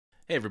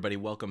Hey everybody,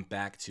 welcome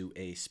back to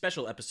a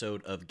special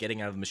episode of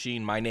Getting Out of the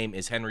Machine. My name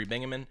is Henry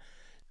Bingaman.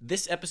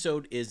 This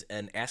episode is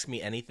an Ask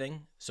Me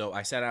Anything. So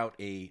I sent out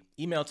a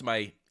email to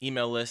my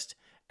email list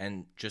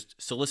and just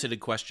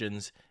solicited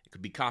questions. It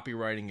could be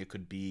copywriting, it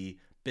could be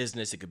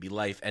business, it could be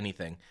life,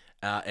 anything.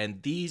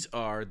 And these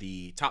are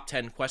the top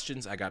 10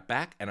 questions I got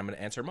back, and I'm going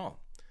to answer them all.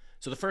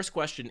 So the first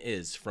question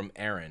is from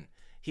Aaron.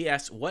 He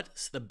asks,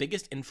 what's the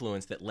biggest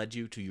influence that led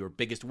you to your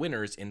biggest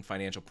winners in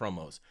financial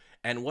promos?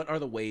 And what are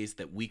the ways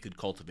that we could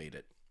cultivate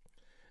it?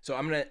 So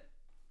I'm going to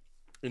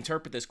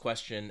interpret this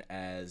question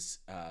as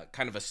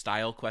kind of a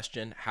style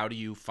question. How do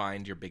you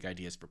find your big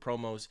ideas for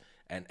promos,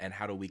 and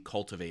how do we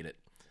cultivate it?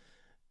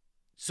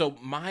 So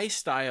my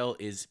style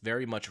is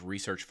very much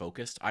research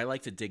focused. I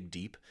like to dig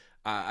deep.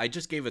 I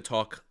just gave a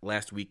talk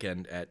last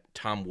weekend at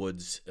Tom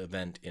Wood's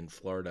event in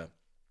Florida.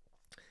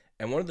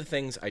 And one of the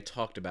things I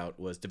talked about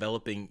was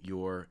developing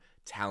your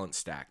talent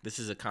stack. This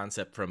is a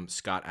concept from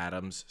Scott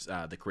Adams,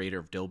 the creator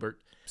of Dilbert.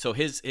 So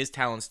his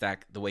talent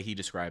stack, the way he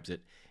describes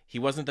it, he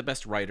wasn't the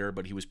best writer,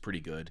 but he was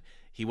pretty good.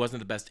 He wasn't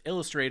the best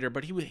illustrator,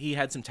 but he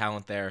had some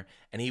talent there.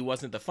 And he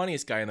wasn't the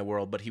funniest guy in the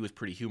world, but he was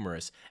pretty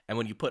humorous. And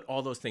when you put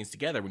all those things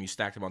together, when you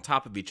stacked them on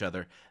top of each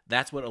other,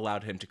 that's what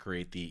allowed him to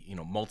create the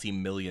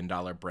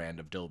multi-million-dollar brand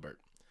of Dilbert.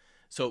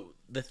 So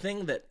the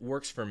thing that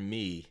works for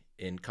me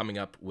in coming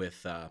up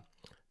with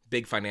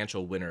big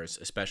financial winners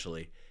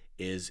especially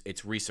is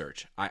it's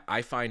research.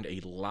 I find a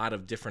lot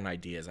of different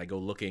ideas. I go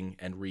looking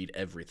and read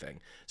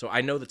everything. So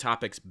I know the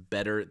topics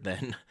better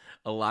than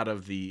a lot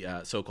of the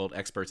so-called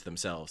experts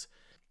themselves.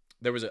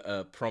 There was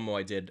a promo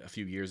I did a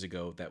few years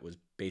ago that was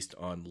based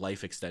on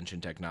life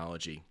extension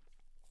technology.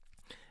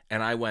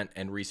 And I went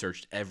and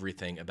researched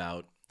everything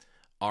about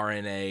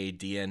RNA,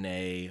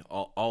 DNA,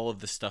 all of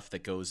the stuff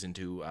that goes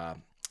into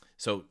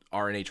so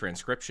RNA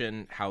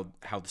transcription, how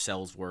the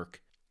cells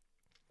work,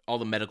 all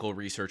the medical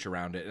research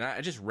around it. And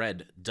I just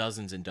read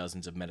dozens and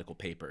dozens of medical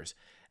papers.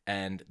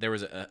 And there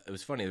was it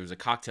was funny, there was a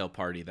cocktail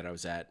party that I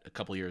was at a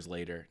couple years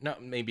later, no,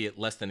 maybe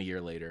less than a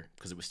year later,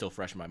 because it was still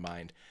fresh in my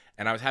mind.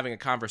 And I was having a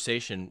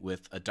conversation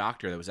with a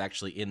doctor that was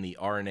actually in the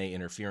RNA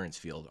interference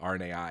field,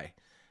 RNAi.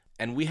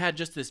 And we had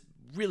just this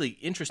really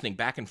interesting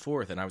back and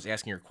forth, and I was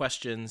asking her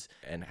questions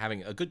and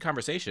having a good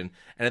conversation.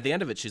 And at the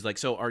end of it, she's like,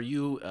 so are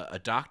you a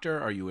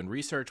doctor? Are you in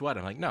research? What?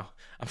 I'm like, no,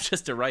 I'm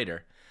just a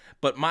writer.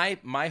 But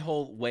my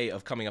whole way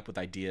of coming up with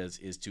ideas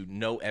is to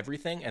know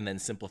everything and then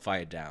simplify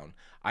it down.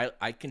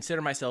 I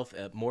consider myself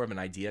more of an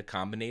idea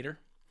combinator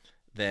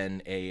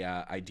than a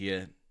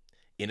idea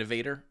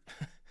innovator.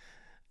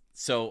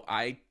 So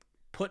I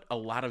put a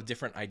lot of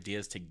different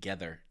ideas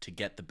together to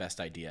get the best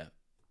idea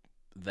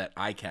that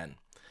I can.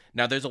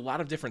 Now, there's a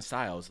lot of different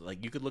styles.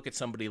 Like, you could look at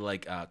somebody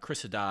like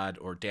Chris Haddad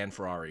or Dan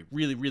Ferrari,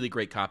 really, really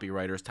great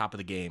copywriters, top of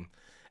the game,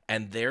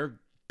 and their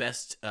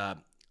best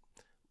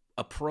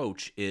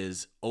approach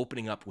is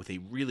opening up with a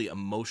really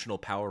emotional,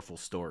 powerful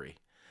story.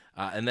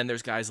 And then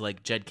there's guys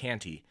like Jed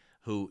Canty,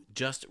 who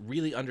just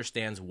really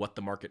understands what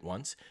the market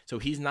wants. So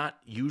he's not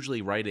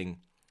usually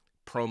writing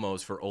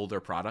promos for older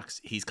products.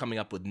 He's coming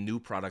up with new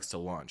products to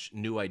launch,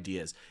 new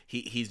ideas.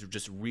 He's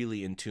just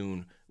really in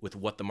tune with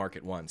what the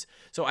market wants.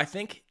 So I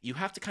think you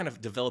have to kind of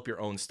develop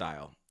your own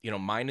style.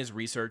 Mine is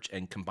research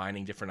and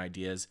combining different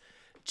ideas.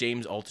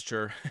 James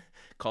Altucher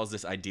calls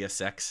this idea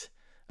sex,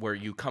 where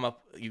you come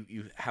up,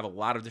 you have a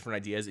lot of different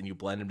ideas and you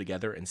blend them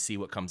together and see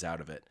what comes out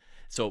of it.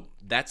 So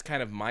that's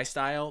kind of my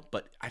style,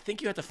 but I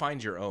think you have to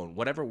find your own.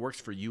 Whatever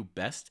works for you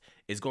best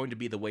is going to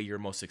be the way you're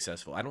most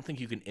successful. I don't think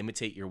you can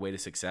imitate your way to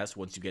success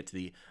once you get to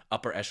the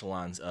upper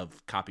echelons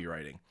of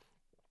copywriting.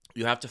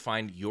 You have to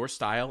find your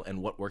style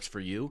and what works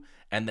for you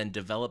and then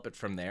develop it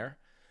from there.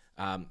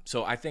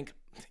 So I think,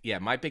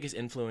 my biggest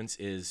influence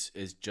is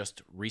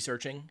just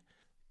researching,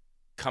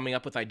 coming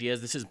up with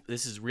ideas.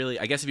 This is really,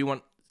 I guess if you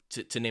want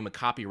to name a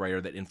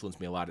copywriter that influenced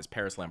me a lot, is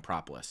Paris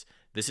Lampropoulos.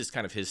 This is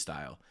kind of his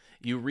style.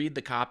 You read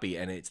the copy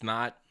and it's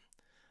not,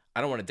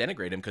 I don't want to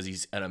denigrate him because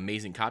he's an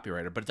amazing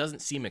copywriter, but it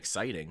doesn't seem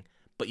exciting,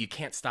 but you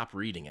can't stop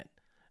reading it.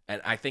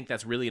 And I think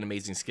that's really an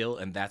amazing skill,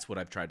 and that's what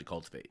I've tried to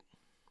cultivate.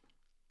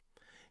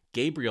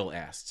 Gabriel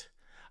asked,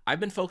 I've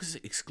been focused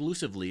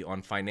exclusively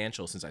on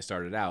financial since I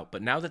started out,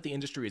 but now that the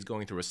industry is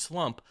going through a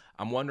slump,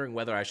 I'm wondering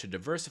whether I should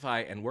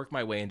diversify and work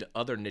my way into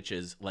other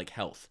niches like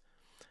health.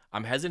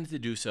 I'm hesitant to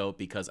do so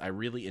because I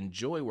really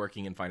enjoy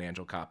working in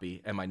financial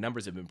copy and my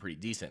numbers have been pretty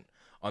decent.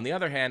 On the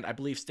other hand, I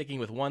believe sticking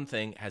with one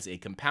thing has a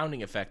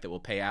compounding effect that will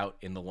pay out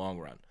in the long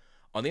run.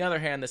 On the other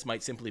hand, this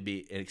might simply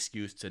be an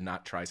excuse to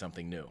not try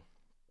something new.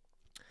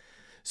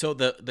 So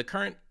the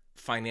current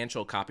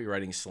financial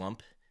copywriting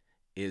slump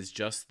is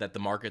just that the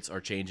markets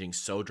are changing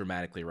so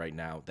dramatically right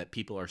now that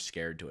people are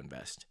scared to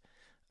invest.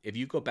 If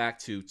you go back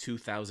to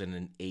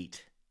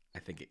 2008,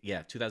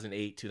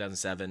 2008,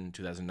 2007,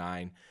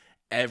 2009,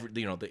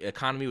 the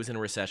economy was in a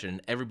recession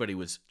and everybody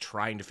was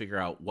trying to figure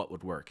out what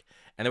would work.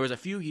 And there was a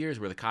few years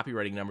where the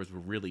copywriting numbers were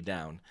really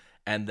down.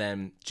 And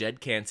then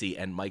Jed Canty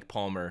and Mike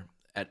Palmer,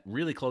 at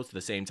really close to the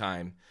same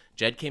time,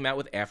 Jed came out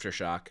with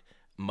Aftershock,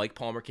 Mike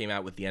Palmer came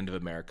out with The End of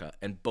America,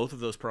 and both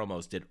of those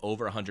promos did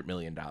over $100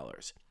 million.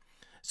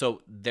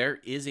 So there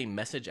is a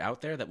message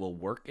out there that will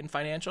work in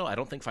financial. I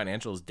don't think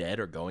financial is dead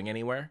or going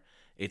anywhere.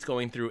 It's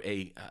going through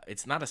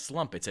it's not a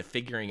slump, it's a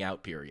figuring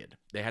out period.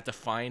 They have to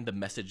find the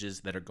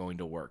messages that are going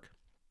to work.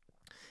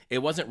 It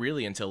wasn't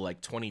really until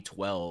like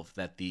 2012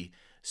 that the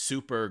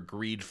super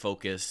greed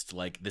focused,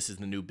 like this is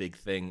the new big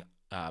thing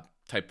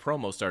type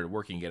promo started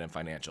working again in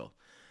financial.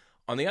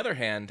 On the other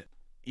hand,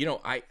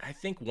 I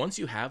think once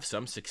you have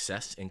some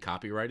success in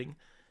copywriting,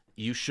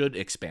 you should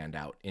expand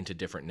out into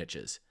different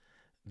niches.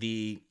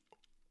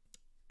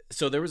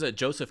 So there was a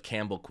Joseph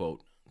Campbell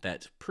quote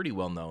that's pretty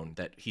well known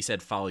that he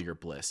said, follow your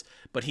bliss,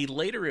 but he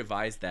later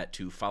revised that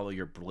to follow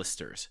your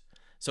blisters.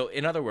 So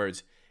in other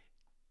words,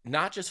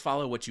 not just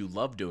follow what you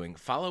love doing,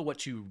 follow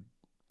what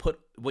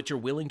you're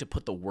willing to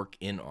put the work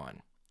in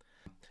on.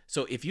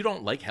 So if you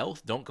don't like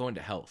health, don't go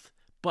into health.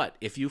 But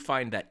if you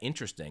find that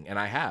interesting, and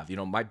I have,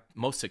 my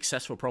most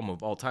successful promo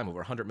of all time,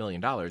 over $100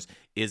 million,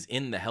 is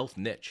in the health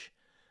niche.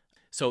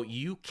 So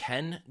you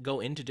can go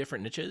into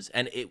different niches,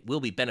 and it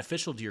will be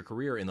beneficial to your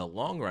career in the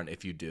long run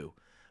if you do.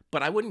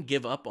 But I wouldn't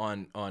give up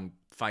on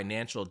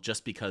financial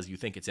just because you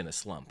think it's in a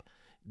slump.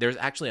 There's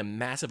actually a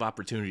massive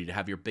opportunity to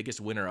have your biggest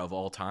winner of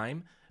all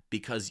time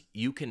because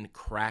you can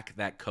crack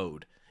that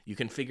code. You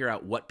can figure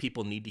out what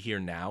people need to hear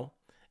now,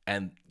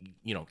 and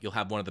you'll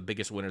have one of the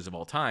biggest winners of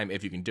all time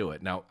if you can do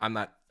it. Now,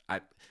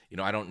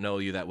 I don't know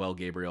you that well,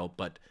 Gabriel,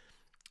 but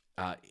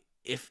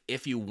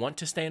if you want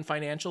to stay in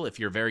financial, if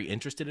you're very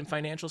interested in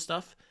financial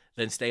stuff,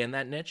 then stay in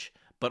that niche.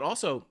 But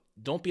also,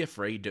 don't be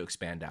afraid to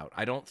expand out.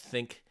 I don't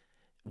think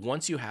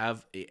once you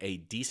have a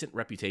decent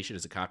reputation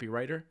as a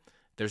copywriter,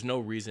 there's no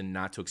reason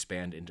not to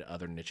expand into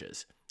other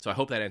niches. So I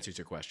hope that answers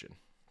your question.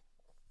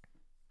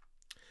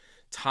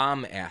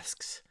 Tom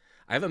asks,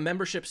 I have a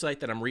membership site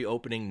that I'm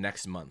reopening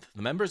next month.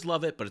 The members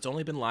love it, but it's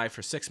only been live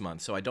for 6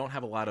 months, so I don't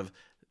have a lot of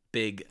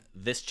big,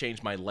 this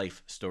changed my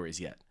life stories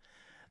yet.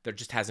 There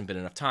just hasn't been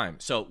enough time.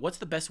 So what's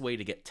the best way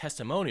to get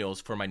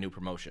testimonials for my new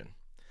promotion?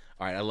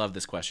 All right, I love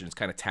this question. It's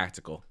kind of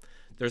tactical.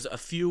 There's a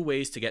few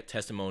ways to get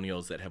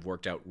testimonials that have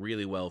worked out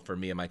really well for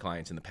me and my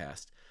clients in the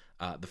past.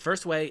 The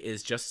first way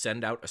is just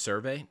send out a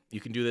survey. You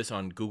can do this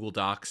on Google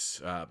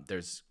Docs.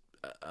 There's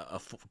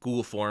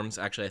Google Forms,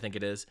 actually, I think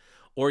it is.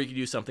 Or you can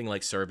do something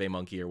like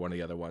SurveyMonkey or one of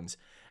the other ones.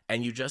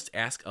 And you just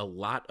ask a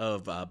lot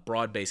of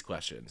broad-based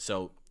questions.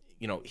 So,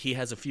 he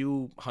has a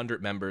few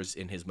hundred members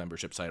in his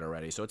membership site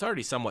already. So it's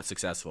already somewhat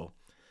successful.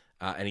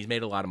 And he's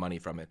made a lot of money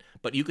from it.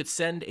 But you could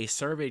send a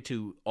survey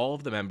to all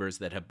of the members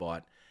that have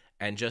bought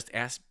and just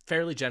ask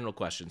fairly general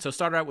questions. So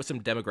start out with some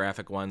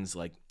demographic ones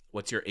like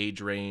what's your age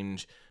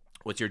range,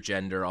 what's your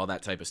gender, all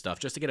that type of stuff,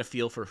 just to get a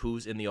feel for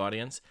who's in the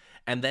audience.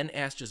 And then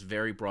ask just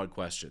very broad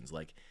questions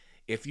like,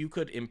 if you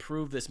could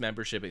improve this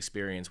membership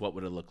experience, what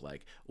would it look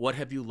like? What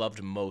have you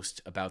loved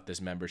most about this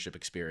membership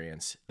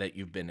experience that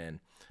you've been in?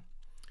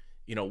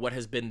 What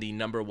has been the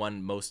number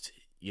one most,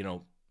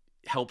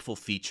 helpful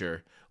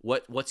feature?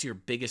 What's your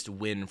biggest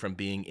win from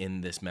being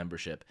in this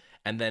membership?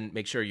 And then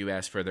make sure you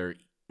ask for their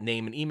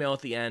name and email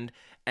at the end.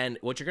 And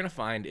what you're going to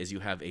find is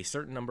you have a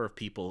certain number of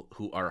people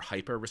who are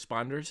hyper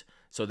responders.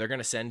 So they're going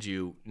to send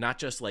you not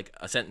just like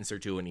a sentence or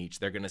two in each.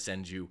 They're going to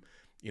send you,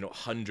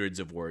 hundreds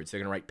of words. They're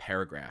going to write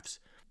paragraphs.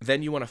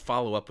 Then you want to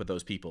follow up with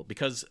those people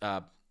because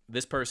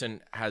this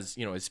person has,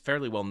 is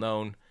fairly well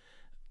known.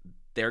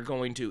 They're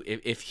going to,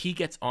 if he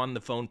gets on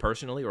the phone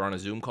personally or on a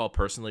Zoom call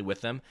personally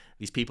with them,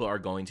 these people are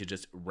going to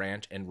just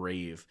rant and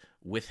rave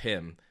with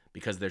him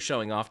because they're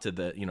showing off to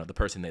the, the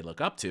person they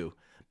look up to,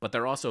 but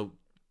they're also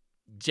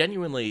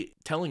genuinely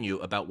telling you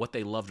about what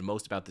they loved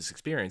most about this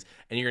experience,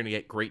 and you're going to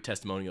get great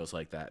testimonials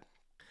like that.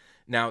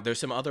 Now, there's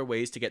some other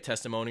ways to get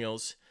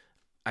testimonials.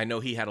 I know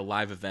he had a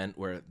live event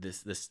where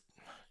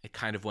it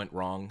kind of went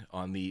wrong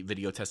on the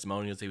video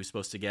testimonials he was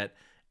supposed to get,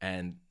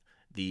 and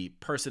the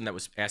person that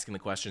was asking the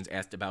questions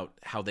asked about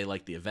how they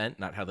liked the event,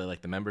 not how they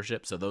liked the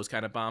membership, so those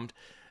kind of bombed.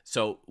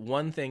 So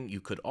one thing you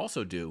could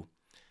also do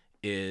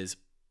is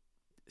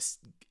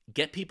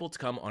get people to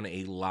come on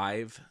a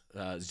live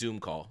Zoom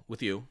call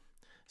with you.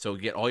 So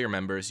get all your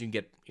members. You can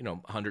get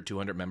 100,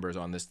 200 members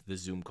on this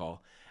Zoom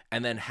call,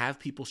 and then have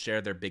people share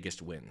their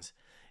biggest wins.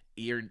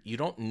 You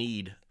don't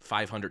need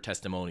 500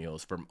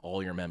 testimonials from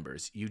all your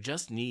members. You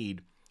just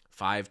need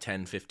 5,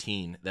 10,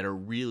 15 that are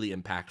really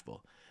impactful.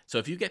 So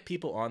if you get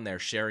people on there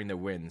sharing their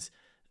wins,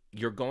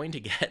 you're going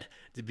to get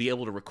to be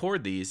able to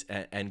record these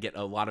and get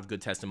a lot of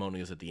good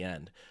testimonials at the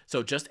end.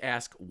 So just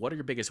ask, what are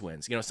your biggest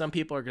wins? Some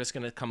people are just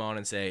going to come on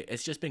and say,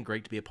 it's just been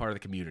great to be a part of the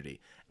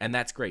community. And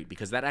that's great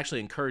because that actually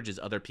encourages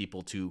other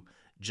people to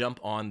jump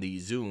on the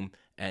Zoom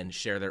and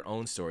share their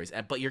own stories.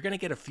 But you're going to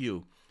get a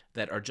few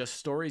that are just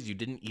stories you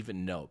didn't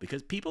even know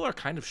because people are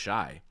kind of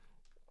shy.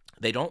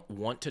 They don't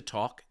want to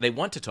talk. They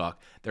want to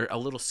talk. They're a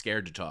little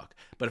scared to talk.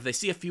 But if they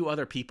see a few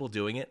other people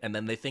doing it and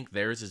then they think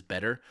theirs is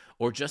better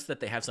or just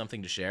that they have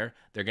something to share,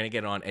 they're going to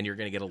get on and you're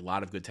going to get a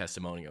lot of good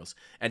testimonials.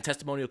 And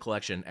testimonial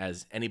collection,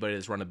 as anybody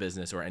that's run a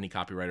business or any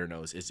copywriter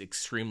knows, is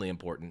extremely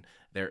important.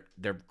 They're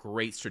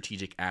great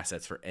strategic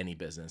assets for any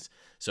business.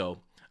 So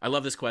I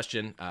love this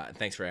question.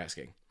 Thanks for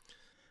asking.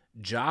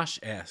 Josh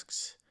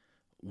asks,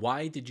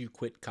 why did you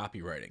quit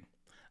copywriting?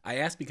 I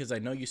ask because I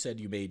know you said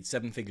you made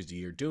 7 figures a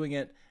year doing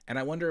it, and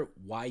I wonder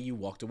why you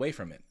walked away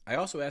from it. I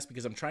also ask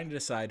because I'm trying to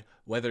decide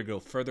whether to go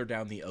further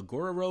down the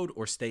Agora road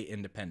or stay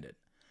independent.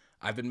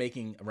 I've been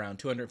making around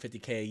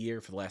 250K a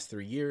year for the last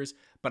 3 years,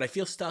 but I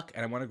feel stuck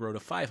and I want to grow to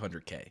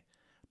 500K.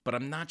 But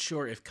I'm not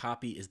sure if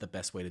copy is the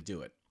best way to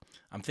do it.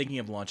 I'm thinking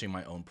of launching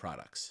my own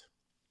products.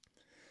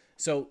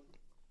 So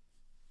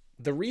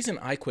the reason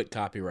I quit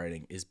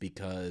copywriting is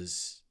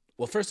because,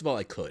 well, first of all,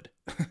 I could.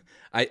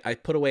 I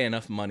put away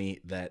enough money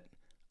that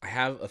I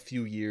have a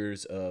few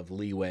years of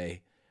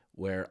leeway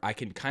where I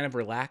can kind of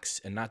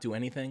relax and not do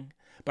anything,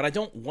 but I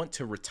don't want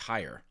to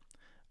retire.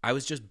 I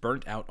was just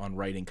burnt out on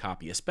writing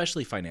copy,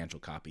 especially financial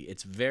copy.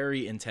 It's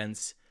very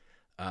intense.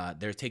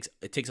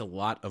 It takes a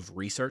lot of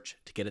research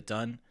to get it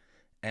done.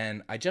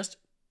 And I just,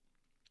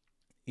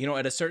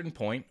 at a certain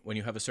point, when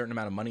you have a certain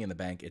amount of money in the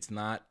bank, it's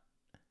not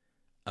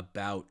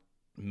about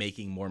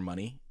making more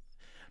money.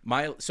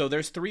 So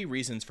there's 3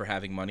 reasons for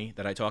having money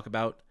that I talk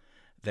about.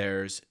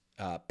 There's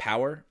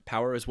power.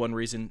 Power is one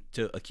reason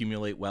to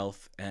accumulate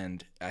wealth,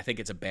 and I think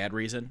it's a bad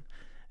reason.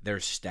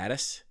 There's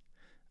status.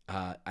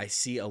 I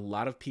see a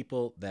lot of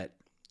people that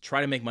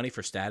try to make money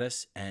for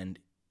status, and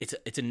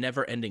it's a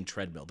never-ending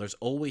treadmill. There's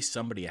always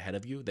somebody ahead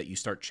of you that you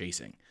start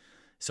chasing.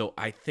 So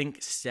I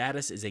think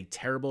status is a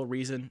terrible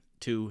reason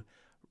to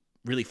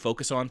really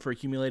focus on for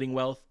accumulating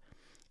wealth.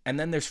 And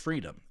then there's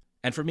freedom.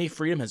 And for me,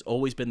 freedom has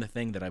always been the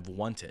thing that I've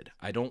wanted.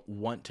 I don't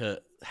want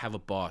to have a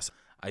boss.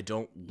 I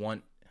don't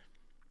want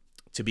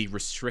to be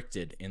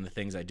restricted in the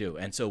things I do.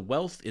 And so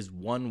wealth is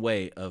one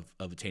way of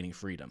attaining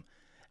freedom.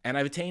 And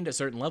I've attained a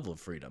certain level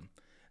of freedom.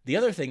 The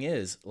other thing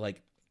is,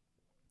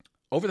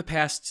 over the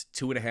past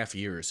 2.5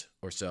 years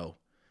or so,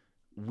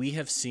 we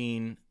have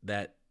seen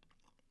that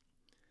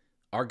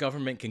our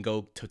government can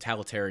go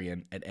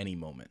totalitarian at any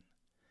moment.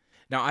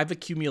 Now, I've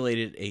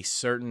accumulated a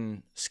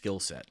certain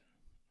skill set.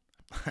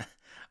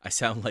 I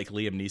sound like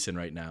Liam Neeson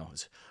right now.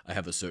 I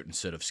have a certain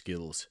set of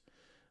skills.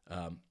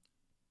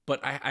 But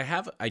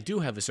I do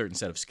have a certain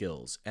set of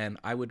skills, and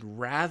I would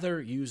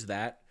rather use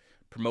that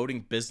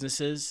promoting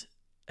businesses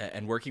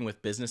and working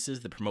with businesses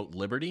that promote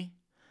liberty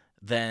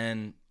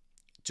than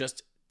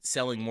just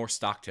selling more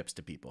stock tips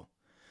to people.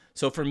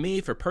 So for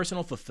me, for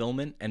personal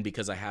fulfillment, and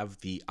because I have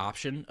the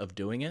option of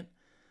doing it,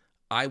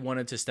 I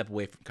wanted to step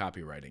away from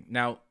copywriting.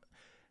 Now,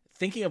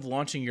 thinking of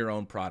launching your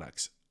own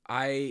products,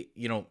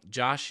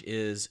 Josh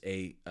is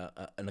an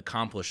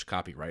accomplished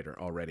copywriter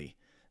already.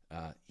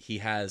 He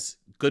has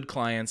good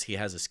clients. He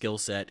has a skill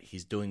set.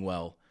 He's doing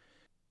well.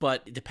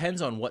 But it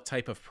depends on what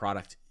type of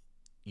product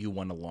you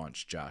want to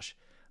launch, Josh.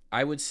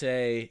 I would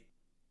say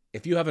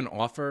if you have an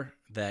offer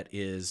that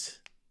is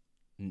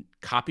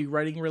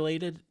copywriting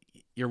related,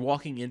 you're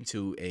walking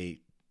into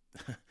a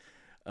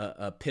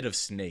pit of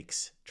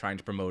snakes trying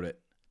to promote it.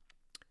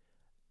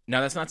 Now,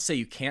 that's not to say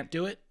you can't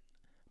do it,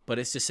 but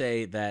it's to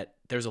say that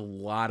there's a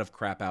lot of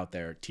crap out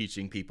there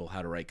teaching people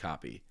how to write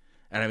copy.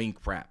 And I mean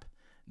crap.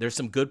 There's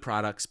some good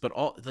products, but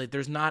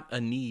there's not a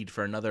need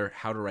for another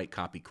how to write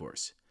copy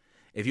course.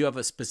 If you have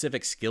a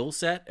specific skill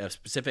set, a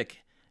specific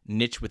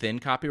niche within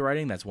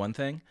copywriting, that's one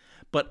thing.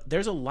 But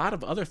there's a lot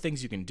of other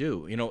things you can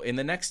do. In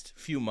the next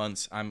few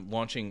months, I'm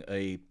launching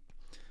a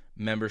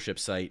membership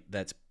site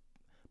that's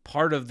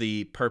part of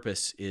the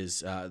purpose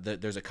is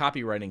there's a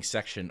copywriting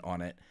section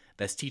on it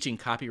that's teaching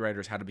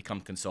copywriters how to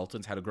become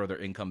consultants, how to grow their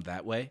income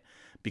that way.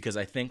 Because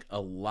I think a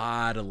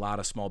lot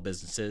of small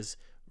businesses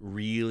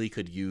really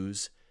could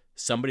use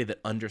somebody that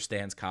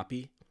understands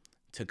copy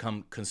to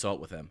come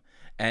consult with them.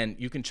 And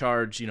you can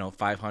charge, $500,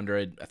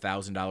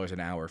 $1,000 an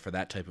hour for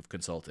that type of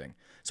consulting.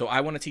 So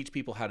I want to teach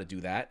people how to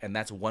do that. And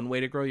that's one way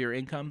to grow your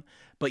income.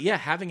 But yeah,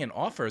 having an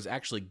offer is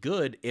actually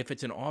good if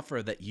it's an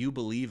offer that you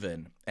believe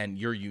in and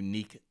you're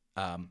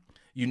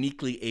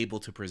uniquely able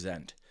to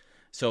present.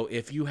 So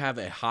if you have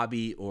a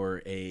hobby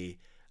or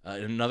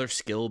another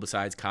skill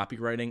besides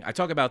copywriting, I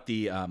talk about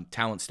the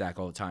talent stack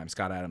all the time,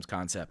 Scott Adams'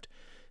 concept.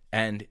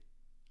 And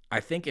I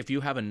think if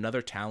you have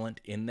another talent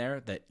in there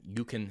that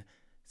you can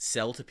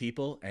sell to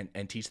people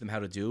and teach them how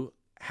to do,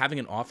 having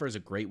an offer is a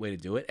great way to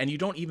do it. And you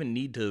don't even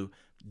need to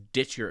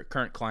ditch your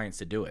current clients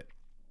to do it.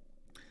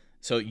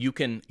 So you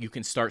can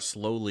start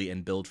slowly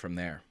and build from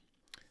there.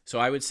 So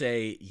I would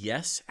say,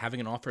 yes, having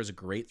an offer is a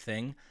great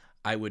thing.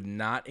 I would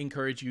not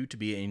encourage you to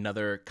be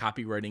another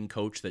copywriting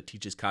coach that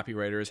teaches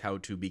copywriters how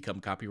to become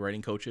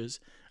copywriting coaches.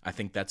 I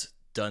think that's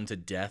done to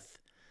death.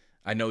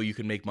 I know you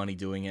can make money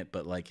doing it,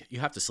 but you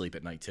have to sleep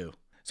at night too.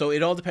 So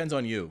it all depends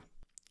on you.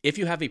 If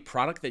you have a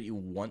product that you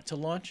want to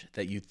launch,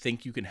 that you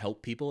think you can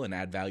help people and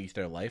add value to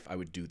their life, I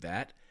would do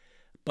that.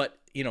 But,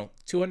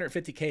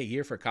 $250K a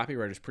year for a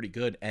copywriter is pretty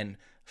good. And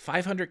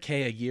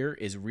 $500K a year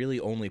is really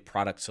only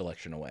product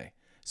selection away.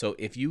 So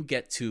if you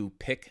get to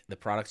pick the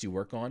products you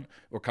work on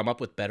or come up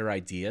with better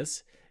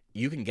ideas,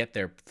 you can get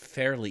there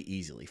fairly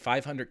easily.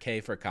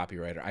 $500K for a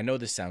copywriter. I know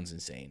this sounds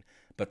insane,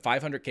 but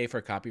 $500K for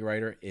a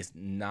copywriter is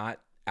not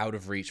out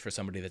of reach for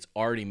somebody that's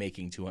already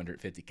making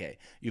 $250K.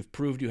 You've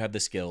proved you have the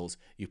skills.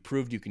 You've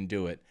proved you can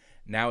do it.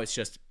 Now it's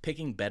just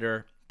picking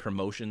better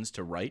promotions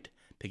to write,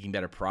 picking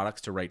better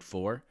products to write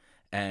for,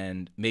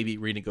 and maybe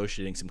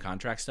renegotiating some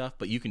contract stuff,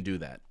 but you can do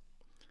that.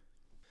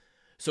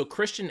 So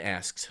Christian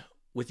asks,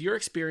 with your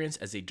experience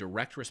as a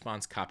direct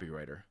response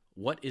copywriter,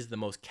 what is the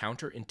most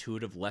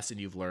counterintuitive lesson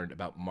you've learned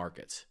about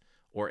markets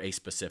or a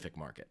specific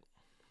market?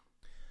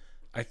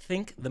 I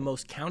think the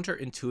most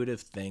counterintuitive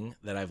thing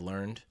that I've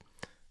learned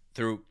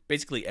through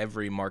basically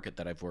every market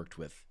that I've worked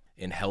with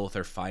in health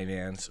or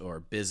finance or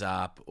biz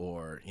op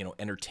or,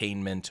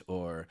 entertainment,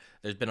 or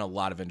there's been a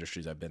lot of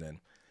industries I've been in,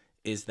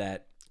 is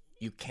that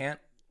you can't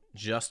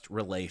just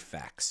relay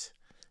facts.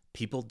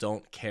 People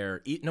don't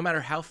care. No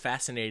matter how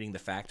fascinating the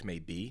fact may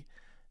be,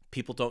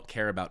 people don't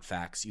care about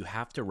facts. You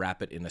have to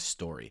wrap it in a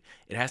story.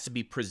 It has to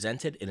be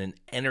presented in an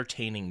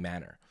entertaining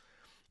manner.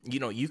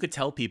 You could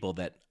tell people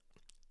that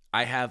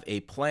I have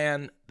a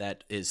plan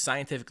that is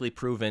scientifically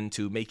proven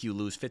to make you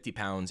lose 50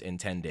 pounds in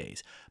 10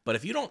 days. But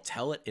if you don't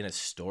tell it in a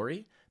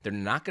story, they're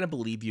not going to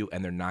believe you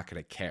and they're not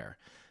going to care.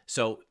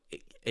 So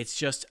it's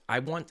just,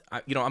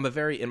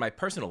 in my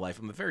personal life,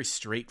 I'm a very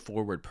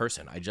straightforward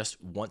person. I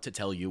just want to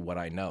tell you what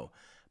I know.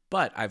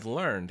 But I've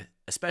learned,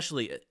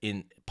 especially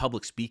in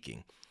public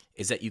speaking,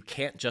 is that you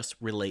can't just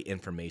relay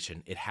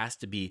information. It has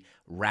to be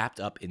wrapped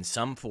up in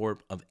some form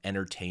of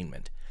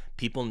entertainment.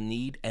 People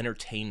need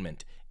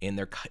entertainment in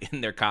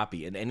their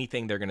copy and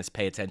anything they're going to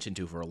pay attention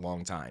to for a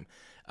long time.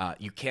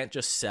 You can't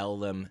just sell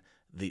them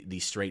the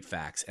straight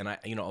facts. And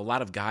a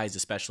lot of guys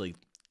especially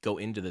go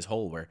into this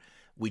hole where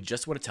we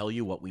just want to tell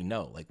you what we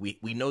know. Like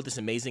we know this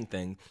amazing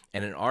thing,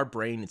 and in our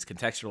brain it's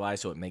contextualized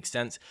so it makes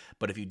sense.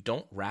 But if you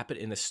don't wrap it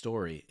in a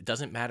story, it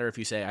doesn't matter if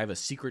you say I have a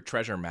secret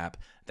treasure map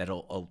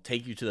that'll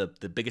take you to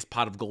the biggest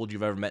pot of gold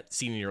you've ever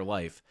seen in your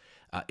life.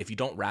 If you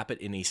don't wrap it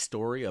in a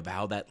story of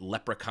how that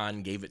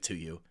leprechaun gave it to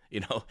you,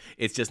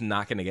 it's just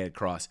not going to get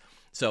across.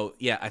 So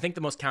yeah, I think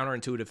the most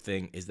counterintuitive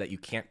thing is that you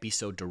can't be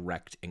so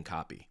direct in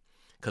copy,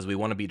 because we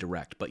want to be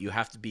direct, but you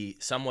have to be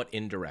somewhat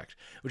indirect,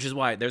 which is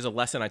why there's a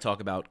lesson I talk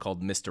about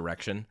called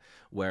misdirection,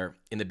 where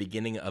in the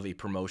beginning of a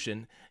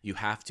promotion, you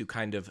have to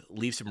kind of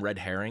leave some red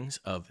herrings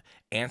of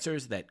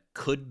answers that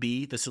could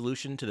be the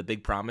solution to the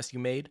big promise you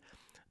made,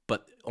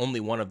 but only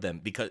one of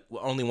them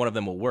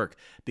will work,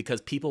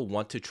 because people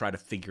want to try to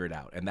figure it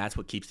out, and that's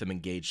what keeps them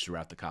engaged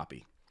throughout the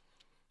copy.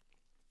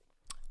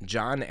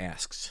 John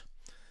asks,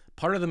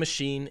 part of the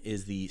machine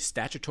is the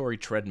statutory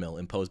treadmill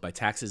imposed by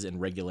taxes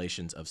and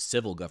regulations of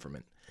civil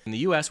government. In the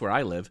U.S., where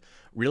I live,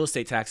 real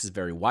estate taxes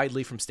vary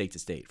widely from state to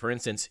state. For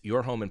instance,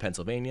 your home in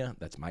Pennsylvania,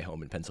 that's my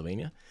home in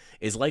Pennsylvania,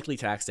 is likely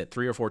taxed at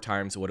 3 or 4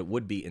 times what it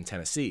would be in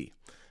Tennessee.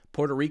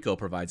 Puerto Rico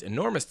provides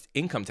enormous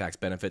income tax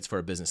benefits for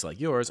a business like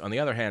yours. On the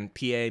other hand,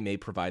 PA may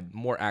provide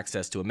more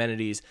access to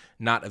amenities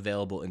not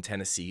available in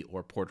Tennessee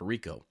or Puerto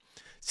Rico.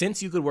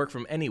 Since you could work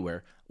from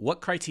anywhere,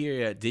 what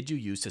criteria did you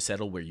use to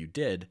settle where you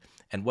did,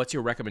 and what's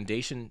your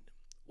recommended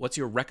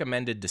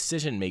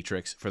decision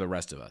matrix for the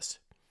rest of us?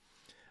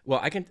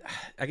 Well, I can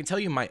tell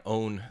you my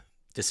own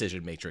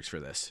decision matrix for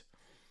this.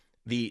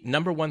 The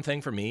number one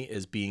thing for me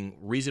is being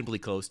reasonably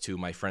close to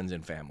my friends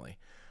and family.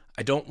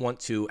 I don't want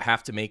to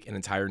have to make an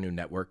entire new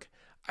network.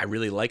 I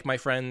really like my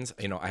friends.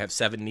 I have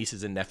 7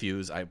 nieces and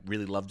nephews. I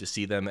really love to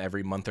see them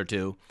every month or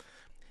two.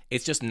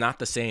 It's just not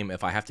the same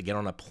if I have to get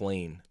on a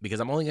plane, because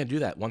I'm only going to do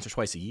that once or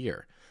twice a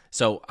year.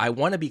 So I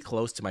want to be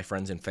close to my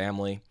friends and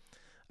family.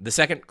 The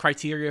second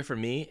criteria for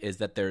me is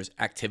that there's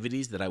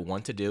activities that I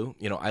want to do.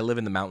 I live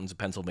in the mountains of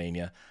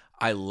Pennsylvania.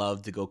 I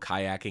love to go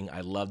kayaking.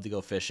 I love to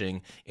go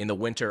fishing. In the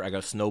winter, I go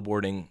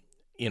snowboarding,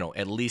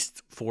 at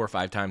least 4 or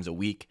 5 times a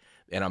week.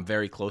 And I'm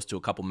very close to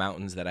a couple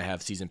mountains that I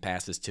have season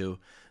passes to.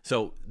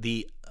 So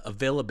the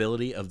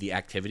availability of the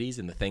activities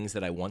and the things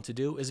that I want to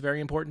do is very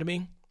important to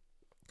me.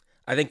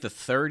 I think the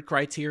third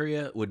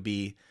criteria would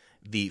be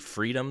the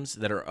freedoms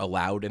that are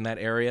allowed in that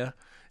area.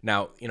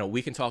 Now,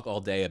 we can talk all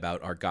day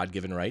about our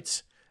God-given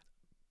rights,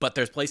 but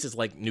there's places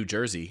like New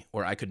Jersey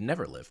where I could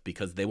never live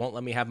because they won't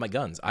let me have my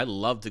guns. I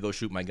love to go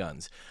shoot my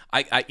guns.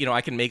 I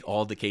can make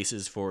all the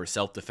cases for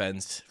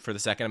self-defense for the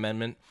Second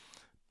Amendment,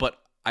 but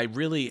I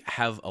really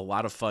have a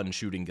lot of fun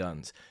shooting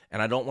guns,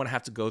 and I don't want to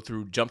have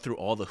to jump through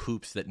all the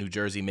hoops that New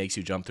Jersey makes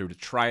you jump through to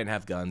try and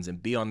have guns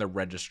and be on the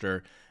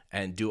register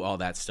and do all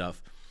that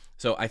stuff.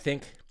 So I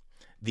think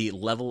the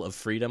level of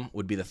freedom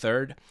would be the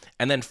third.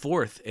 And then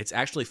fourth, it's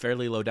actually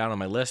fairly low down on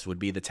my list, would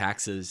be the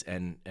taxes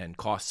and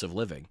costs of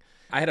living.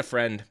 I had a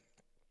friend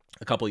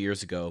a couple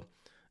years ago.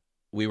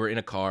 We were in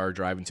a car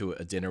driving to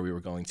a dinner we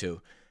were going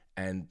to,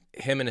 and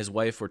him and his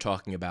wife were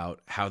talking about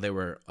how they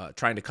were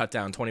trying to cut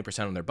down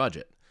 20% on their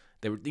budget.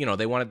 They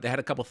had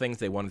a couple things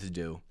they wanted to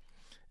do,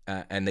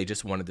 and they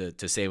just wanted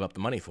to save up the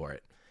money for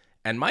it.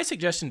 And my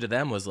suggestion to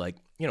them was like,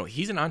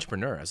 he's an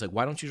entrepreneur. I was like,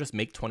 why don't you just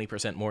make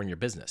 20% more in your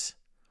business?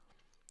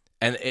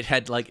 And it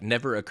had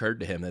never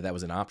occurred to him that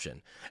was an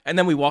option. And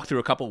then we walked through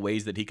a couple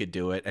ways that he could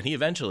do it, and he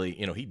eventually,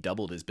 he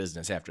doubled his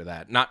business after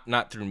that.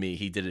 Not through me.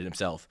 He did it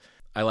himself.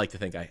 I like to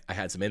think I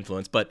had some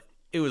influence, but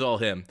it was all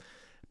him.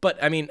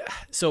 But I mean,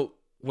 so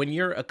when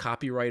you're a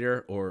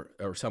copywriter or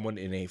someone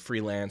in a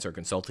freelance or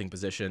consulting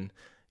position,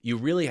 you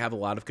really have a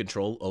lot of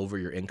control over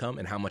your income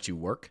and how much you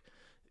work.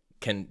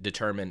 can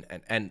determine,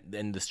 and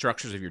the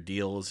structures of your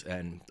deals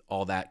and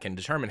all that can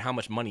determine how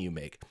much money you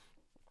make.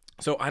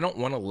 So I don't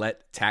want to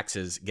let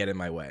taxes get in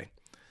my way.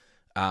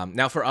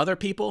 Now, for other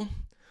people,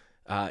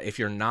 if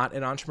you're not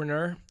an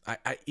entrepreneur,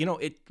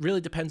 it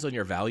really depends on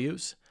your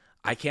values.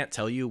 I can't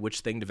tell you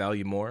which thing to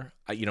value more.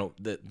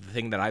 The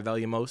thing that I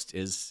value most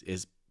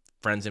is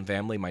friends and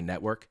family, my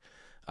network,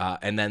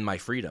 and then my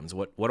freedoms.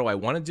 What do I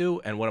want to do,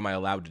 and what am I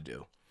allowed to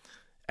do?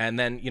 And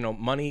then,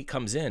 money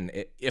comes in.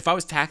 If I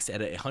was taxed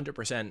at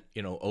 100%,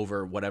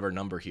 over whatever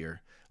number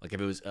here, like if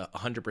it was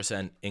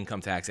 100%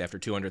 income tax after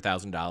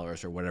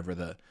 $200,000 or whatever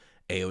the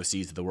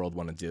AOCs of the world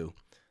want to do,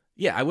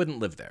 yeah, I wouldn't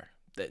live there.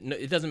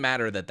 It doesn't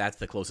matter that that's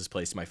the closest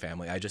place to my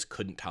family. I just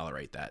couldn't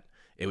tolerate that.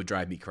 It would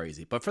drive me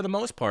crazy. But for the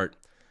most part,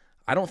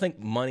 I don't think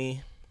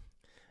money,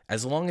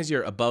 as long as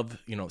you're above,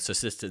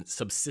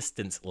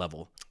 subsistence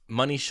level,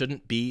 money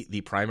shouldn't be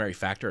the primary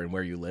factor in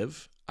where you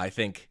live. I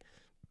think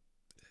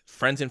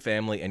friends and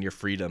family and your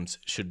freedoms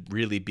should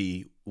really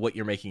be what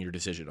you're making your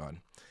decision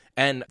on.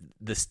 And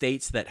the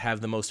states that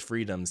have the most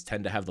freedoms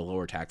tend to have the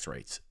lower tax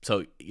rates.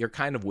 So you're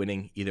kind of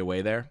winning either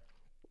way there.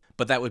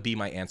 But that would be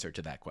my answer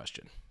to that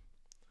question.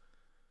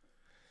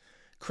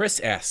 Chris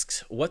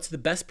asks, what's the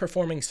best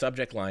performing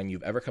subject line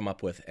you've ever come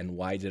up with, and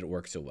why did it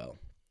work so well?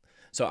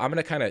 So I'm going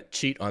to kind of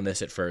cheat on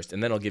this at first,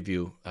 and then I'll give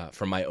you,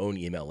 from my own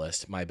email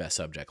list, my best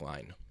subject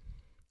line.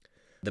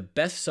 The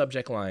best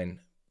subject line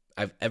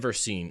I've ever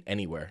seen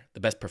anywhere, the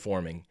best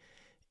performing,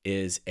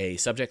 is a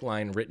subject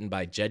line written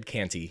by Jed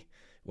Canty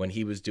when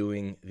he was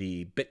doing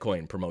the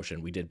Bitcoin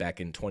promotion we did back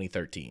in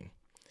 2013.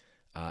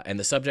 And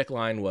the subject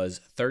line was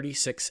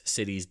 36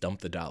 cities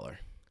dump the dollar.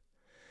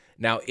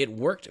 Now, it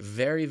worked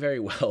very, very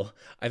well.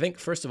 I think,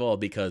 first of all,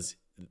 because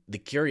the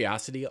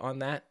curiosity on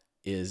that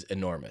is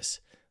enormous.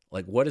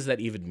 Like, what does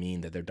that even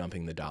mean that they're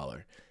dumping the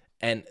dollar?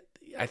 And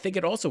I think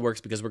it also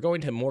works because we're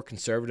going to more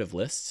conservative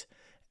lists,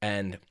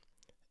 and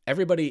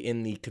everybody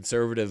in the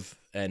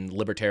conservative and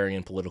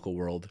libertarian political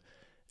world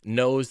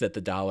knows that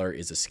the dollar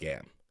is a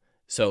scam.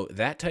 So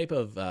that type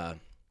of,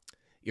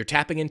 you're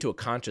tapping into a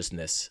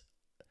consciousness,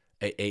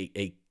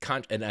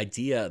 an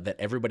idea that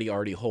everybody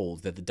already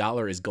holds, that the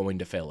dollar is going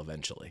to fail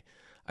eventually.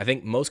 I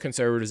think most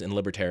conservatives and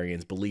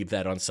libertarians believe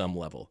that on some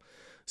level.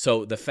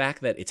 So the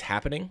fact that it's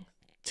happening,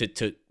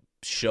 to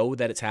show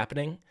that it's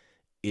happening,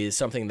 is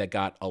something that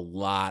got a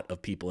lot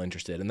of people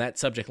interested. And that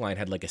subject line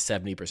had like a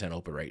 70%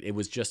 open rate. It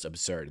was just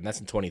absurd. And that's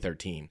in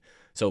 2013.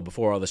 So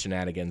before all the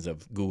shenanigans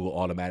of Google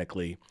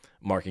automatically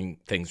marking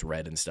things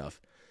red and stuff.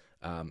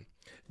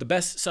 The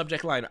best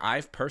subject line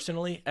I've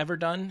personally ever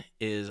done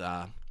is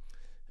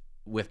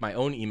with my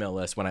own email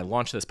list. When I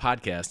launched this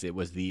podcast, it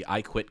was the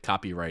I quit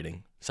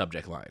copywriting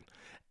subject line.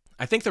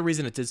 I think the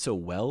reason it did so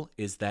well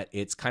is that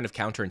it's kind of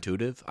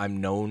counterintuitive.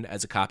 I'm known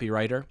as a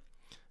copywriter.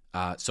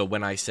 So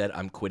when I said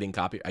I quit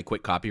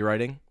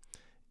copywriting,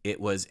 it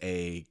was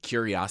a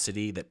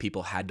curiosity that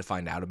people had to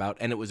find out about,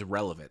 and it was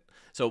relevant.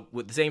 So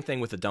with the same thing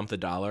with the dump the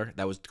dollar,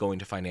 that was going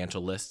to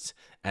financial lists,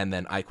 and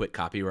then I quit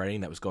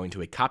copywriting, that was going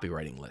to a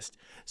copywriting list.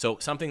 So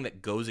something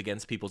that goes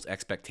against people's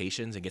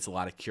expectations and gets a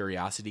lot of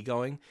curiosity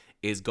going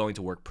is going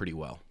to work pretty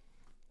well.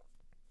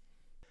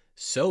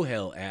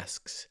 Sohail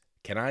asks,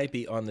 can I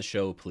be on the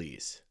show,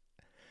 please?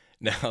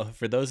 Now,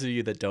 for those of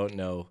you that don't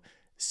know,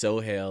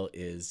 Sohail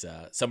is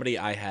somebody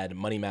I had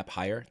Money Map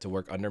hire to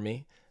work under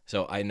me,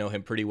 so I know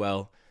him pretty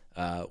well.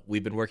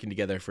 We've been working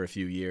together for a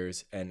few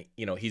years, and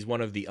he's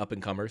one of the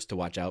up-and-comers to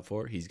watch out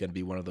for. He's going to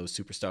be one of those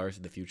superstars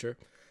in the future.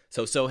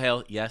 So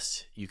Sohail,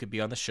 yes, you could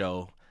be on the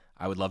show.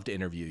 I would love to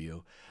interview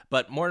you.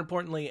 But more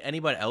importantly,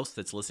 anybody else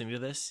that's listening to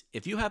this,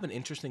 if you have an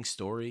interesting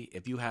story,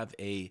 if you have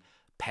a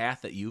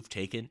path that you've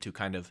taken to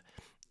kind of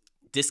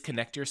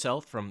disconnect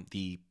yourself from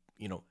the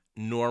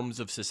norms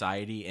of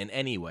society in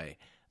any way,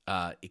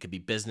 it could be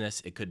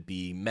business, it could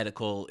be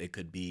medical, it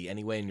could be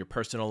any way in your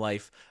personal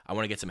life. I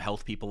want to get some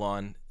health people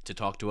on to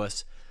talk to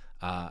us.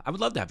 I would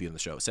love to have you on the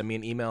show. Send me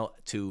an email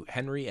to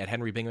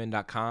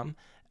henry@henrybingaman.com.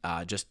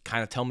 Just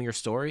kind of tell me your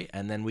story,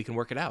 and then we can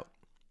work it out.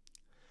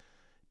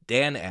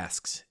 Dan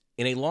asks,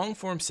 in a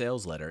long-form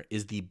sales letter,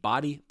 is the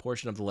body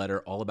portion of the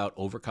letter all about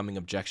overcoming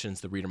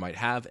objections the reader might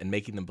have and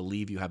making them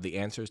believe you have the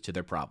answers to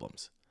their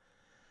problems?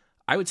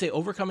 I would say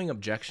overcoming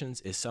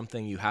objections is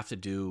something you have to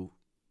do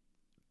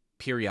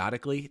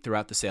periodically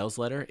throughout the sales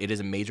letter. It is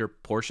a major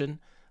portion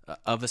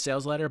of a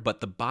sales letter, but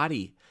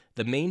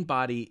the main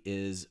body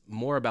is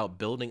more about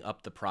building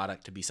up the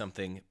product to be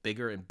something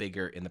bigger and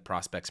bigger in the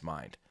prospect's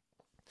mind.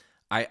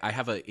 I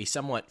have a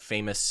somewhat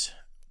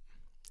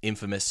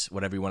infamous,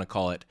 whatever you want to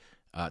call it,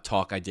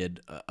 talk I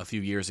did a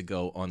few years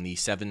ago on the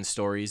 7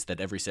 stories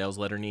that every sales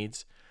letter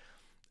needs.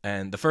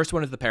 And the first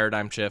one is the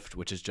paradigm shift,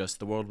 which is just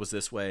the world was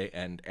this way,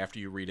 and after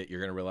you read it, you're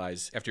going to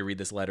realize, after you read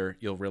this letter,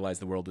 you'll realize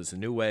the world is a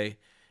new way.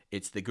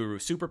 It's the guru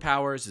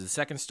superpowers is the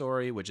second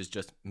story, which is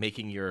just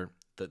making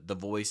the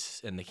voice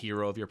and the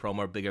hero of your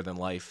promo bigger than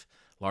life,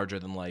 larger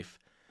than life.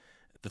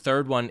 The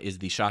third one is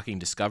the shocking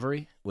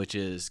discovery, which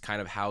is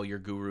kind of how your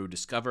guru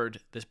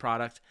discovered this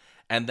product.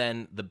 And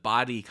then the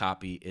body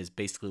copy is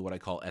basically what I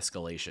call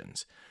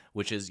escalations,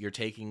 which is you're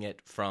taking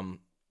it from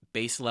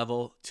base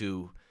level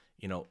to,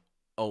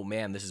 oh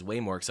man, this is way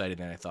more exciting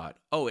than I thought.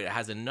 Oh, it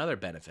has another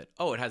benefit.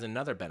 Oh, it has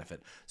another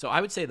benefit. So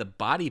I would say the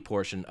body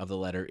portion of the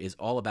letter is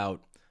all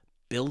about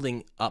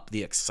building up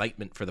the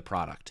excitement for the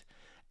product.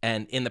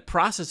 And in the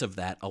process of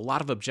that, a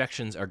lot of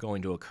objections are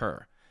going to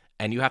occur,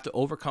 and you have to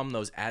overcome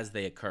those as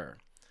they occur.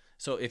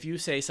 So if you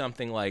say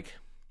something like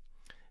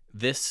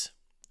this,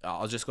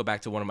 I'll just go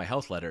back to one of my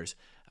health letters,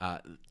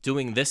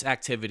 doing this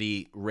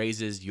activity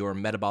raises your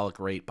metabolic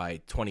rate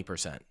by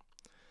 20%.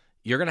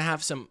 You're going to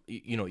have some,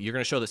 you're going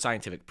to show the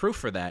scientific proof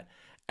for that.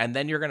 And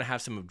then you're going to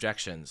have some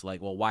objections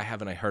like, well, why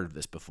haven't I heard of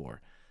this before?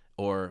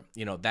 Or,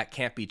 that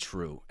can't be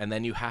true. And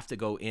then you have to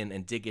go in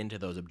and dig into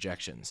those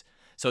objections.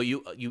 So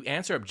you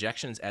answer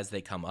objections as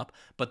they come up,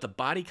 but the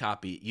body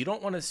copy, you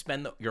don't want to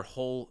spend your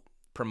whole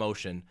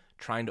promotion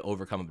trying to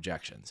overcome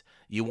objections.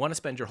 You want to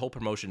spend your whole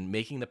promotion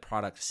making the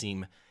product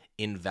seem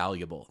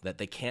invaluable, that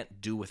they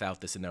can't do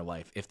without this in their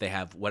life if they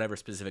have whatever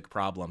specific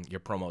problem your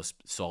promo's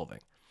solving.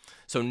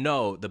 So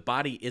no, the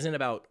body isn't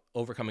about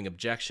overcoming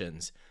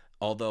objections,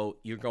 although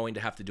you're going to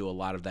have to do a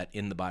lot of that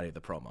in the body of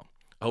the promo.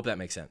 I hope that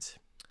makes sense.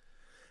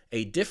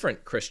 A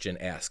different Christian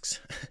asks,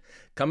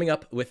 coming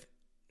up with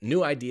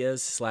new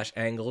ideas /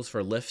 angles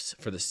for lifts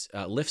for this.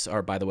 Lifts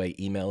are, by the way,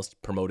 emails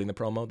promoting the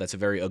promo. That's a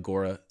very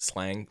Agora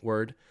slang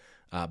word.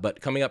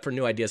 But coming up for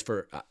new ideas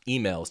for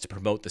emails to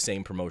promote the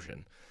same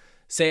promotion.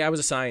 Say I was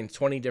assigned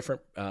 20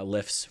 different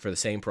lifts for the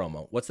same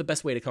promo. What's the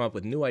best way to come up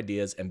with new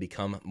ideas and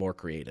become more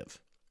creative?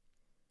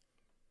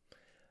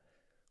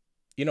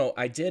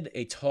 I did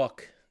a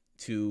talk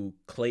to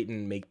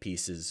Clayton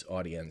Makepeace's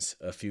audience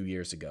a few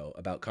years ago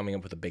about coming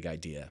up with a big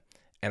idea.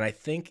 And I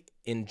think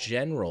in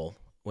general,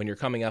 when you're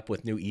coming up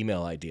with new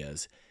email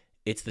ideas,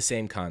 it's the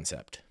same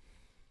concept.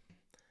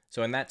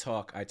 So in that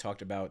talk, I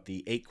talked about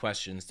the 8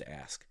 questions to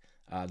ask.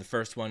 The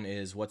first one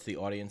is, what's the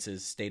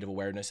audience's state of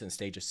awareness and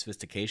stage of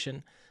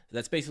sophistication?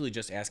 That's basically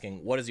just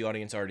asking, what does the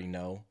audience already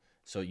know?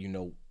 So you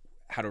know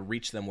how to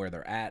reach them where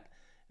they're at.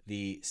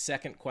 The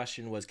second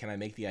question was, can I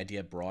make the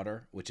idea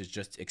broader, which is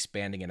just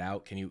expanding it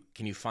out? Can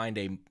you find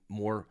a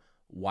more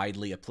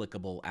widely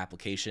applicable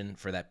application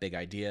for that big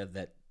idea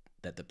that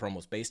the promo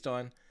is based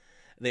on?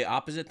 The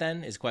opposite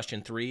then is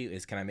question 3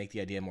 is, can I make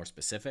the idea more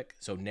specific?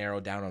 So narrow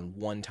down on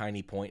one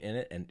tiny point in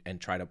it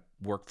and try to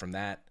work from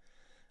that.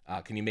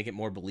 Can you make it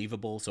more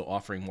believable? So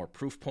offering more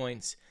proof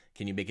points.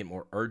 Can you make it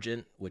more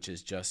urgent, which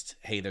is just,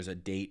 hey, there's a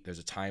date, there's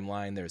a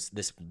timeline, there's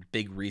this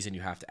big reason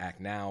you have to act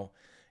now.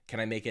 Can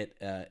I make it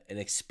an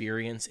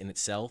experience in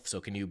itself? So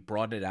can you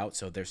broaden it out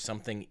so there's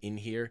something in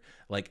here?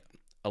 Like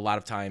a lot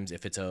of times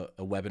if it's a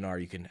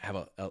webinar, you can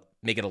have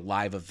make it a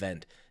live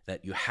event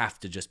that you have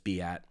to just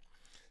be at.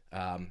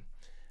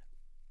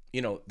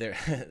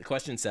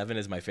 Question 7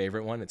 is my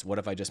favorite one. It's, what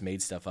if I just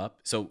made stuff up?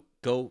 So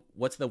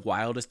what's the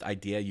wildest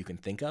idea you can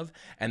think of?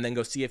 And then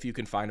go see if you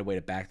can find a way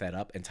to back that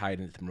up and tie it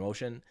into the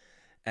promotion.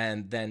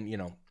 And then,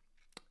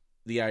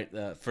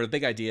 for the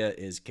big idea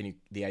is, can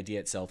the idea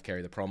itself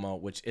carry the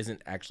promo, which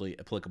isn't actually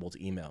applicable to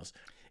emails.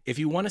 If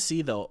you want to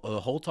see the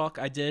whole talk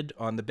I did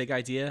on the big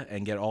idea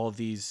and get all of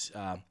these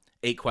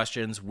 8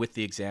 questions with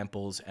the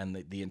examples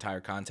and the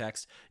entire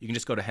context, you can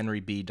just go to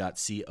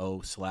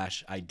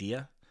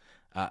henryb.co/idea.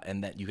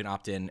 And that you can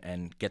opt in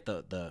and get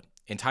the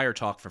entire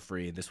talk for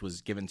free. This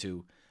was given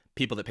to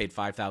people that paid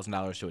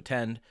 $5,000 to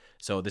attend.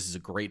 So this is a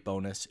great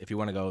bonus. If you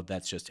want to go,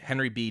 that's just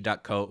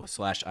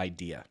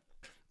henryb.co/idea.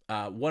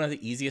 One of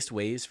the easiest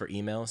ways for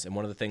emails, and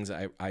one of the things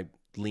I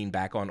lean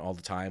back on all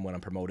the time when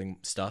I'm promoting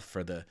stuff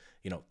for the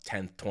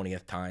 10th,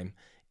 20th time,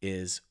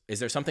 is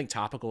there something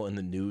topical in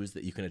the news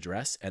that you can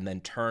address and then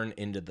turn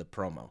into the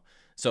promo?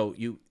 So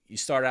you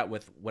start out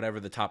with whatever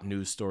the top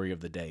news story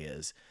of the day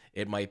is.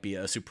 It might be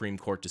a Supreme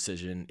Court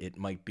decision. It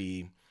might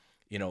be,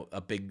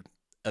 a big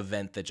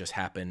event that just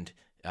happened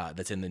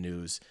that's in the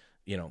news.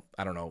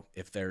 I don't know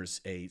if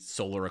there's a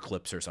solar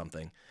eclipse or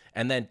something.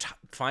 And then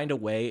find a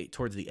way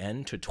towards the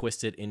end to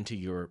twist it into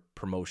your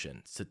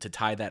promotion, to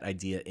tie that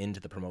idea into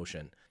the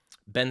promotion.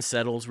 Ben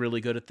Settle's really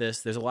good at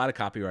this. There's a lot of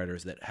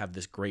copywriters that have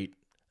this great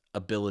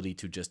ability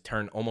to just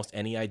turn almost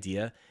any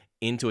idea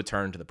into a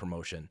turn to the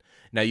promotion.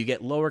 Now you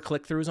get lower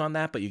click-throughs on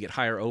that, but you get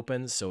higher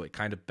opens, so it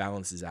kind of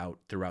balances out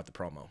throughout the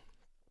promo.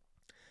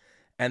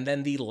 And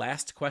then the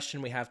last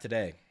question we have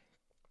today,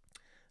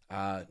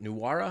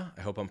 Nuwara,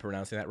 I hope I'm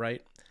pronouncing that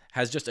right,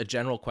 has just a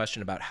general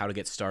question about how to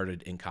get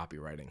started in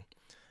copywriting.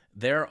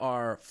 There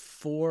are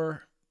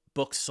 4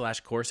 books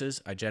 /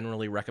 courses I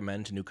generally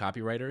recommend to new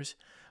copywriters.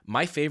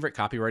 My favorite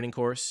copywriting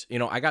course,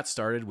 I got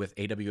started with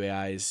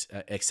AWAI's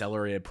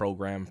accelerated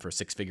program for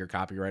 6-figure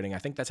copywriting. I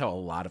think that's how a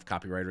lot of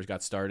copywriters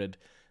got started,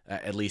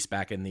 at least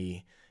back in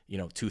the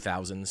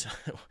 2000s,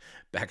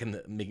 back in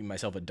making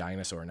myself a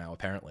dinosaur now,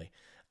 apparently.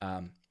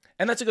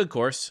 And that's a good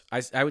course.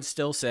 I would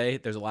still say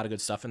there's a lot of good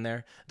stuff in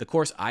there. The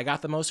course I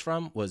got the most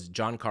from was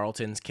John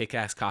Carlton's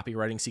Kick-Ass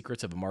Copywriting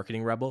Secrets of a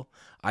Marketing Rebel.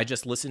 I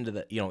just listened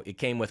to it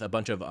came with a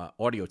bunch of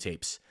audio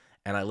tapes,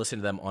 and I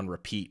listened to them on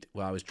repeat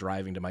while I was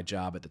driving to my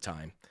job at the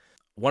time.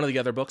 One of the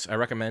other books I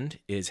recommend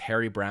is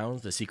Harry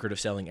Brown's The Secret of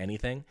Selling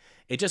Anything.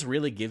 It just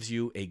really gives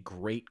you a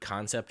great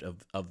concept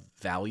of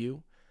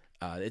value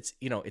It's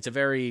a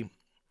very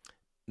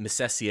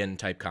Misesian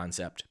type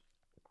concept.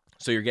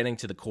 So you're getting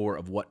to the core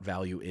of what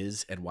value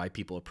is and why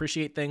people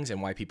appreciate things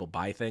and why people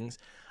buy things.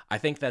 I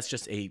think that's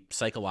just a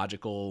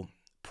psychological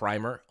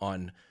primer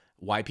on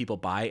why people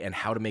buy and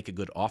how to make a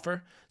good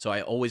offer. So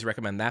I always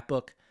recommend that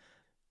book.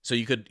 So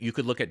you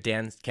could look at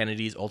Dan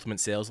Kennedy's Ultimate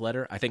Sales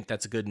Letter. I think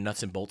that's a good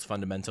nuts and bolts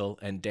fundamental,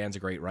 and Dan's a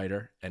great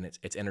writer, and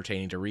it's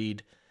entertaining to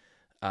read.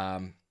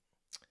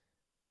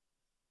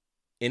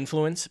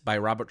 Influence by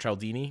Robert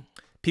Cialdini.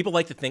 People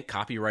like to think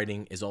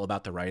copywriting is all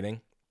about the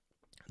writing.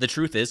 The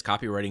truth is,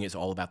 copywriting is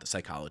all about the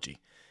psychology.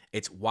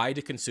 It's why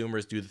do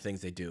consumers do the things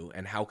they do,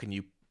 and how can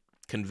you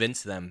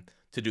convince them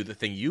to do the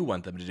thing you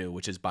want them to do,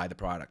 which is buy the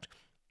product.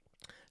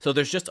 So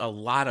there's just a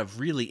lot of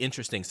really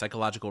interesting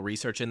psychological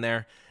research in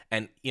there.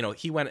 And,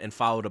 he went and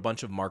followed a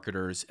bunch of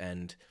marketers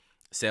and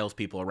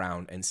salespeople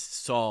around and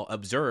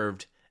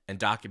observed and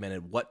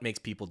documented what makes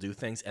people do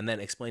things and then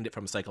explained it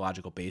from a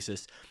psychological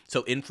basis.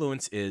 So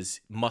Influence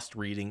is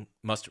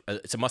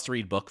it's a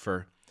must-read book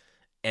for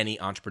any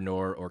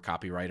entrepreneur or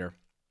copywriter.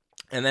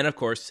 And then, of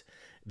course,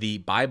 the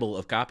Bible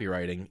of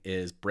copywriting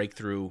is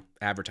Breakthrough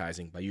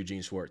Advertising by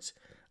Eugene Schwartz.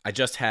 I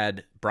just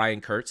had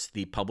Brian Kurtz,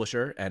 the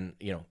publisher and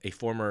a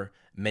former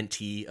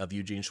mentee of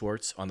Eugene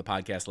Schwartz, on the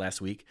podcast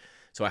last week.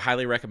 So I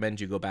highly recommend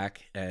you go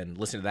back and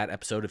listen to that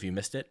episode if you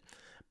missed it.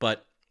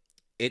 But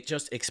it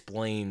just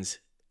explains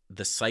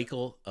the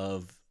cycle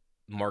of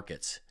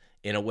markets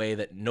in a way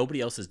that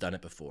nobody else has done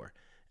it before.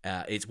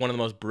 It's one of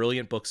the most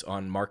brilliant books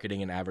on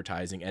marketing and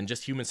advertising and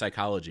just human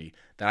psychology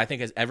that I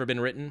think has ever been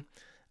written.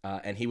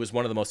 And he was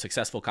one of the most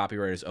successful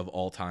copywriters of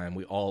all time.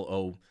 We all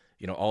owe,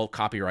 all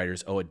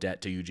copywriters owe a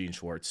debt to Eugene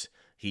Schwartz.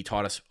 He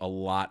taught us a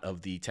lot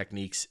of the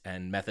techniques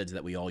and methods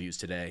that we all use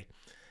today.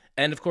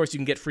 And of course, you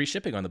can get free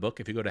shipping on the book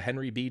if you go to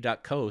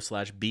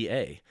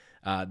henryb.co/BA.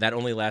 That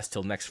only lasts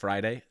till next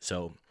Friday.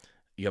 So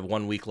you have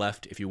 1 week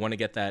left. If you want to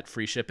get that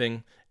free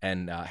shipping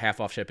and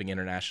half off shipping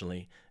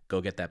internationally,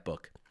 go get that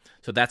book.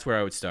 So that's where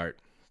I would start.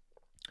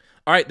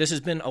 All right, this has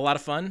been a lot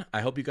of fun.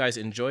 I hope you guys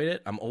enjoyed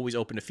it. I'm always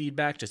open to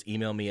feedback. Just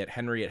email me at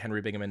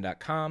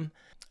henry@henrybingaman.com,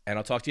 and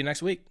I'll talk to you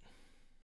next week.